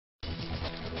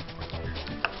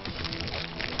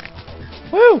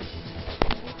Woo!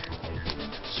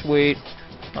 Sweet.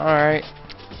 Alright.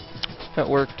 That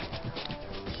worked.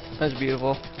 That's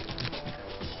beautiful.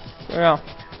 Yeah.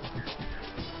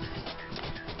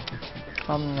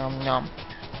 Nom nom.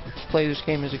 Played this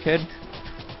game as a kid.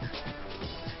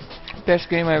 Best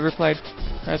game I ever played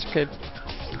as a kid.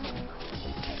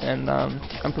 And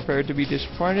I'm prepared to be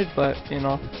disappointed, but you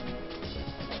know.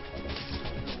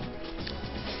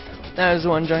 That is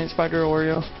one giant spider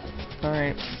Oreo.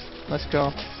 Alright, let's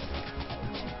go.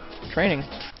 Training.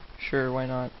 Sure, why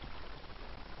not?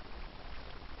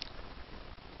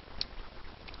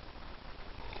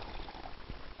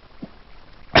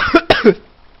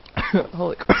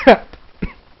 Holy crap.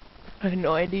 I had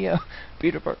no idea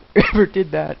Peter Parker ever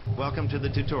did that. Welcome to the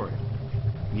tutorial.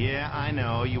 Yeah, I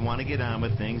know, you want to get on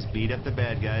with things, beat up the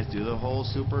bad guys, do the whole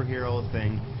superhero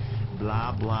thing,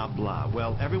 blah, blah, blah.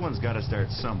 Well, everyone's got to start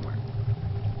somewhere.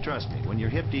 Trust me, when you're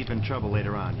hip-deep in trouble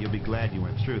later on, you'll be glad you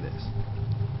went through this.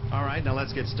 Alright, now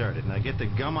let's get started. Now get the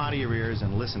gum out of your ears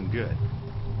and listen good.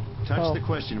 Touch the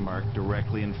question mark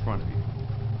directly in front of you.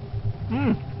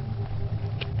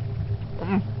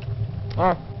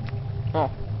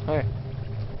 Oh, okay.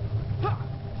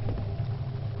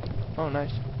 Oh,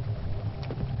 nice.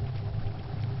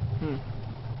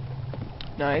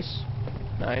 Nice.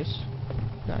 Nice.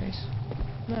 Nice.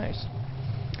 Nice.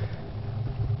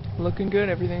 Looking good,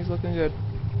 everything's looking good.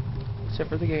 Except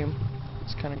for the game.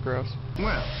 It's kind of gross.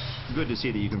 Well, good to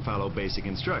see that you can follow basic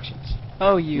instructions.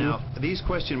 Oh, you. Now, these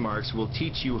question marks will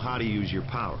teach you how to use your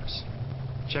powers.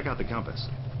 Check out the compass.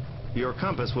 Your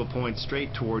compass will point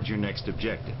straight towards your next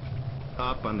objective.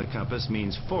 Up on the compass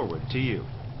means forward to you.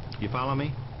 You follow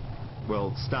me?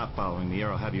 Well, stop following me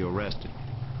or I'll have you arrested.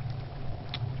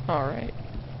 Alright.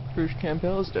 Bruce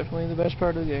Campbell is definitely the best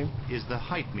part of the game. Is the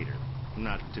height meter,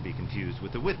 not to be confused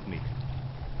with the width meter.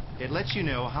 It lets you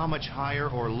know how much higher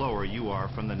or lower you are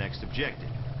from the next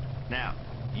objective. Now,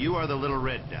 you are the little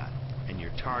red dot, and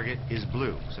your target is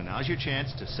blue. So now's your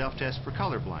chance to self-test for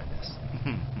color blindness.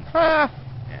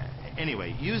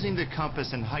 Anyway, using the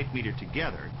compass and height meter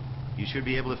together, you should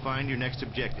be able to find your next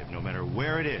objective, no matter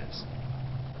where it is.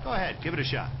 Go ahead, give it a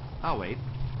shot. I'll wait.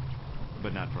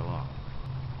 But not for long.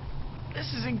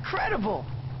 This is incredible!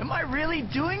 Am I really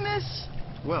doing this?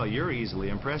 Well, you're easily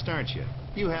impressed, aren't you?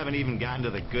 You haven't even gotten to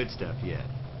the good stuff yet.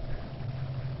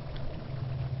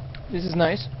 This is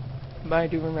nice, but I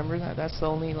do remember that that's the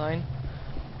only line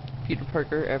Peter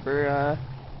Parker ever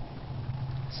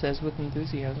says with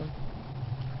enthusiasm.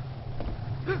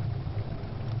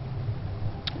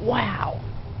 Wow!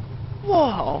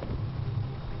 Whoa!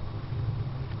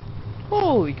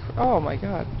 Holy oh my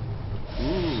god.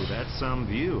 Ooh, that's some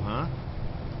view, huh?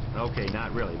 Okay,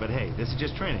 not really, but hey, this is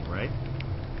just training, right?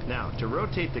 Now, to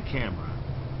rotate the camera,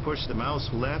 push the mouse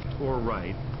left or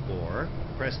right, or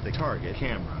press the target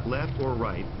camera left or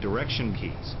right direction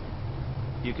keys.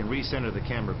 You can recenter the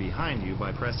camera behind you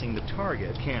by pressing the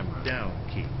target camera down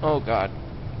key. Oh god.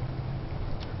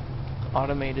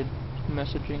 Automated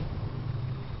messaging.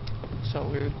 So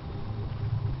weird.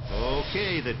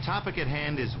 Okay, the topic at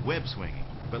hand is web swinging.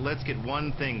 But let's get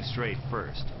one thing straight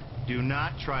first. Do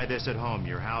not try this at home.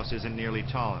 Your house isn't nearly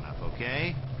tall enough,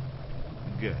 okay?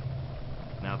 Good.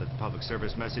 Now that the public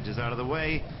service message is out of the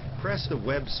way, press the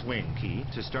web swing key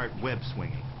to start web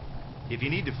swinging. If you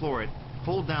need to floor it,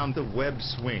 hold down the web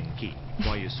swing key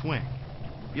while you swing.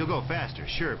 You'll go faster,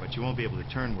 sure, but you won't be able to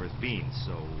turn worth beans,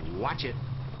 so watch it.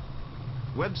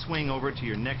 Web swing over to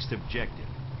your next objective.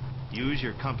 Use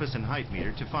your compass and height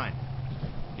meter to find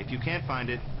it. If you can't find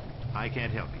it, I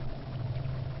can't help you.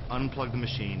 Unplug the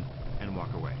machine and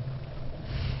walk away.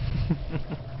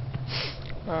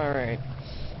 Alright.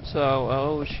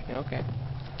 So, okay.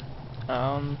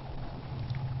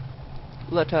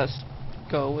 Let us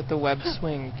go with the web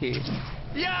swing key.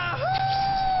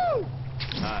 Yahoo!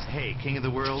 Hey, king of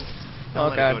the world, don't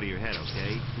let it go to your head,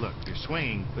 okay? Look, you're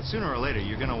swinging, but sooner or later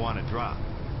you're gonna want to drop.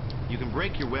 You can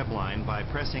break your web line by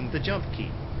pressing the jump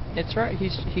key. It's right,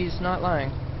 he's not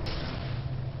lying.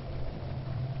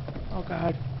 Oh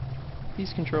god.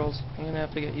 These controls, I'm gonna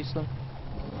have to get used to them.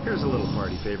 Here's a little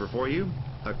party favor for you.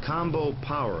 A combo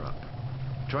power-up.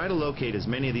 Try to locate as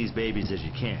many of these babies as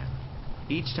you can.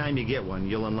 Each time you get one,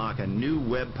 you'll unlock a new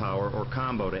web power or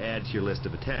combo to add to your list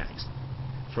of attacks.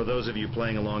 For those of you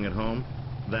playing along at home,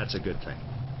 that's a good thing.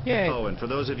 Yay. Oh, and for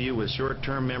those of you with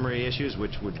short-term memory issues,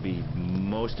 which would be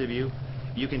most of you,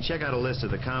 you can check out a list of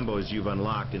the combos you've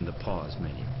unlocked in the pause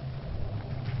menu.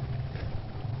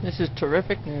 This is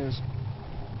terrific news.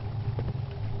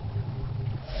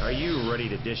 Are you ready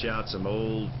to dish out some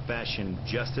old-fashioned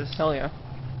justice? Hell yeah.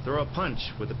 Throw a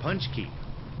punch with the punch key.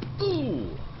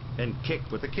 Ooh! And kick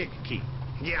with the kick key.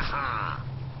 Yeah!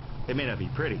 It may not be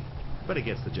pretty, but it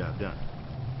gets the job done.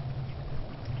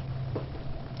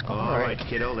 All right,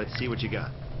 kiddo, let's see what you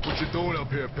got. What you doing up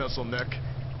here, pencil neck?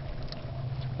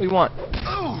 What do you want?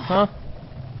 Oh. Huh?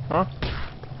 Huh?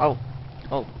 Oh.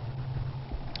 Oh.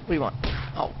 What do you want?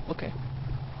 Oh, okay.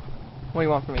 What do you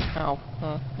want from me? Ow.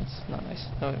 That's not nice.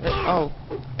 Oh.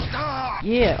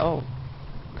 Yeah, oh.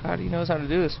 God, he knows how to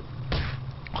do this.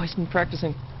 Oh, he's been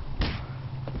practicing.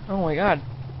 Oh my god.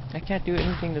 I can't do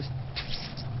anything to...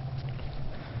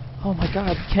 Oh my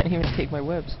god, he can't even take my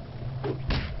webs.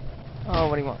 Oh,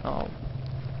 what do you want? Oh.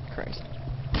 Christ.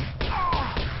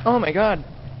 Oh my god.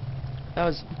 That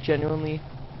was genuinely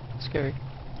scary.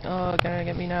 Oh, gonna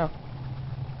get me now.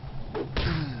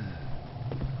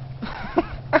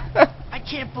 I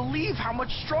can't believe how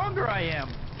much stronger I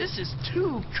am. This is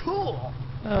too cool.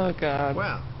 Oh god.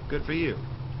 Well, good for you.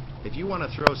 If you want to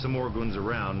throw some more goons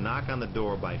around, knock on the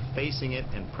door by facing it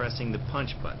and pressing the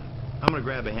punch button. I'm gonna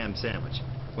grab a ham sandwich.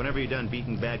 Whenever you're done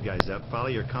beating bad guys up, follow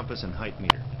your compass and height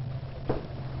meter.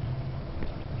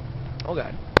 Oh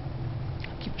god.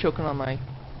 Keep choking on my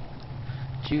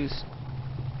juice.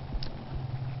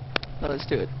 Now let's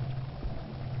do it.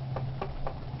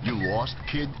 You lost,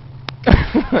 kid?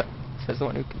 Says the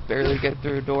one who can barely get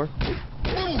through a door.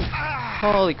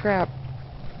 Holy crap.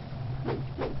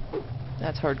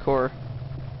 That's hardcore.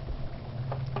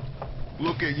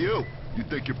 Look at you. You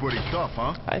think you're pretty tough,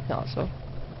 huh? I thought so.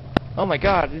 Oh my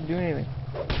god, I didn't do anything.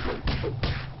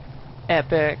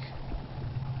 Epic.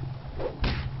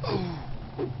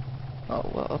 Oh,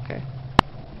 well, okay.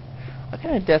 What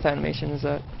kind of death animation is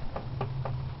that?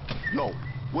 Yo,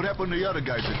 what happened to the other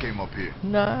guys that came up here?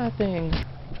 Nothing.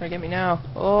 Try to get me now.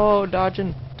 Oh,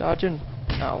 dodging. Dodging.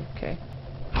 Oh, okay.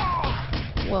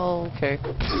 Well, okay.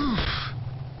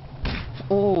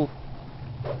 Oh.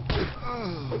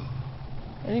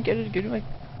 I didn't get it. Get it, like...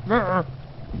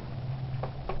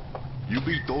 You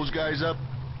beat those guys up?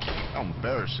 How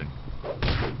embarrassing.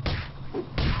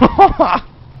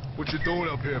 What you doing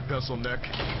up here, pencil neck?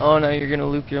 Oh, now you're gonna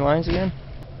loop your lines again?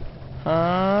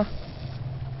 Huh?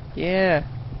 Yeah.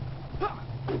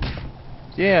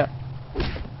 Yeah.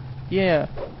 Yeah.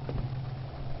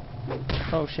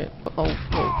 Oh shit.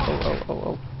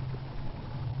 Oh.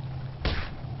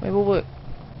 Wait, what?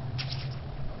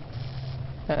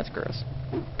 That's gross.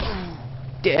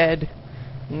 Dead.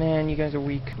 Man, you guys are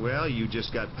weak. Well, you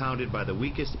just got pounded by the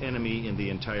weakest enemy in the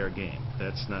entire game.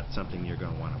 That's not something you're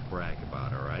going to want to brag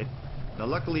about, alright? Now,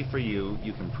 luckily for you,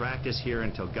 you can practice here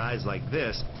until guys like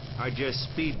this are just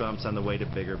speed bumps on the way to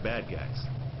bigger bad guys.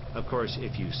 Of course,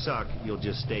 if you suck, you'll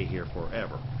just stay here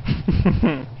forever.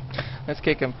 Let's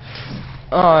kick him.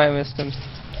 Oh, I missed him.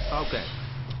 Okay,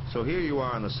 so here you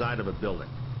are on the side of a building.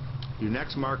 Your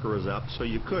next marker is up, so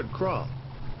you could crawl.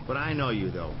 But I know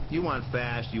you, though. You want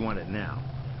fast, you want it now.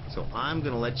 So I'm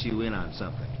going to let you in on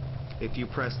something. If you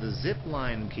press the zip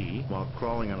line key while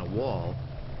crawling on a wall,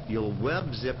 you'll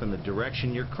web zip in the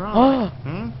direction you're crawling.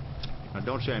 Now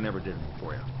don't say I never did it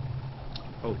for you.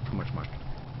 Oh, too much money.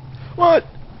 What?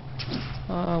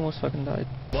 I almost fucking died.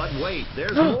 But wait,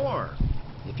 there's more.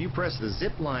 If you press the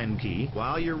zip line key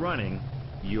while you're running,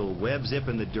 you'll web zip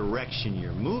in the direction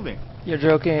you're moving. You're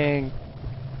joking.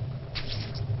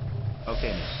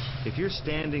 Okay, now, if you're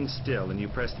standing still and you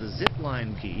press the zip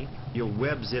line key, you'll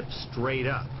web zip straight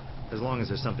up, as long as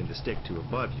there's something to stick to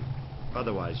above you.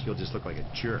 Otherwise, you'll just look like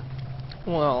a jerk.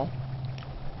 Well.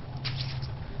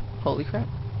 Holy crap.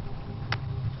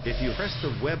 If you press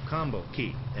the web combo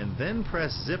key and then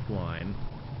press zip line,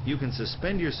 you can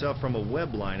suspend yourself from a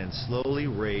web line and slowly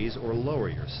raise or lower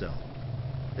yourself.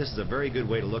 This is a very good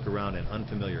way to look around an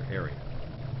unfamiliar area.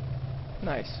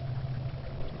 Nice.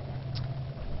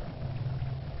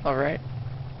 Alright.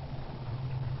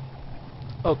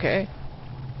 Okay.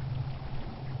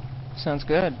 Sounds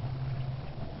good.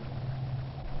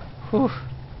 Whew.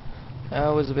 That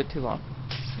was a bit too long.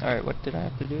 Alright, what did I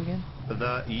have to do again?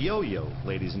 The yo-yo,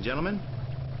 ladies and gentlemen.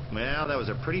 Well, that was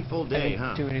a pretty full day,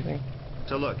 huh? I didn't do anything.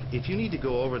 So look, if you need to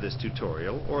go over this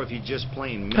tutorial, or if you just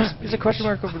plain missed There's a question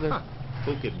mark over there.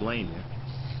 who could blame you?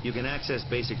 You can access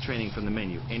basic training from the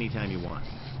menu anytime you want.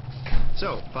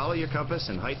 So, follow your compass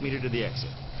and height meter to the exit.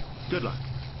 Good luck.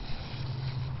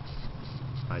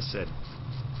 I said,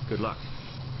 good luck.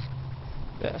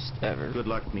 Best ever. Good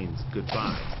luck means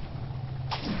goodbye.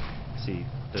 See,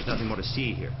 there's nothing more to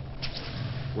see here.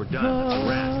 We're done. It's a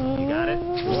wrap. You got it?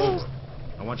 It's over.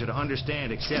 I want you to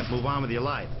understand, accept, move on with your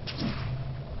life.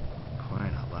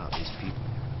 Crying out loud, these people.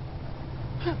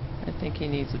 I think he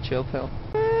needs a chill pill.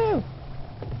 Woo!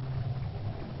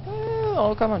 Woo!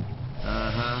 Oh, come on.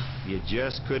 Uh-huh. You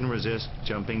just couldn't resist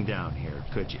jumping down here,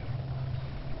 could you?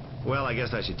 Well, I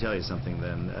guess I should tell you something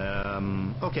then.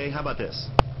 Okay, how about this?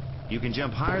 You can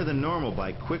jump higher than normal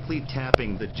by quickly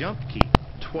tapping the jump key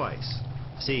twice.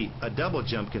 See, a double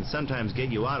jump can sometimes get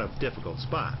you out of difficult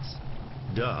spots.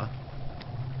 Duh.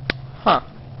 Huh.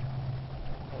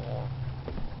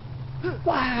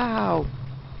 Wow!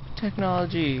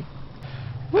 Technology.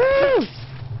 Woo!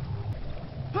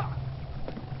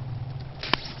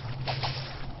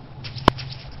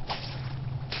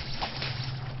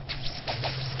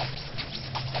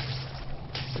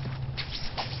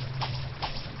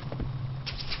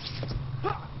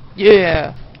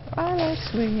 Yeah! I like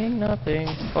swinging nothing.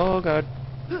 Oh god.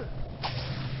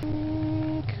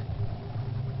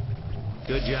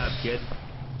 Good job, kid.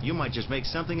 You might just make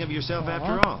something of yourself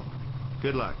after all.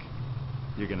 Good luck.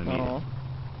 You're gonna need it.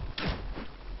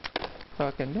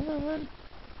 Fucking done.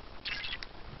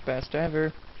 Best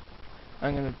ever.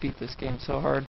 I'm gonna beat this game so hard.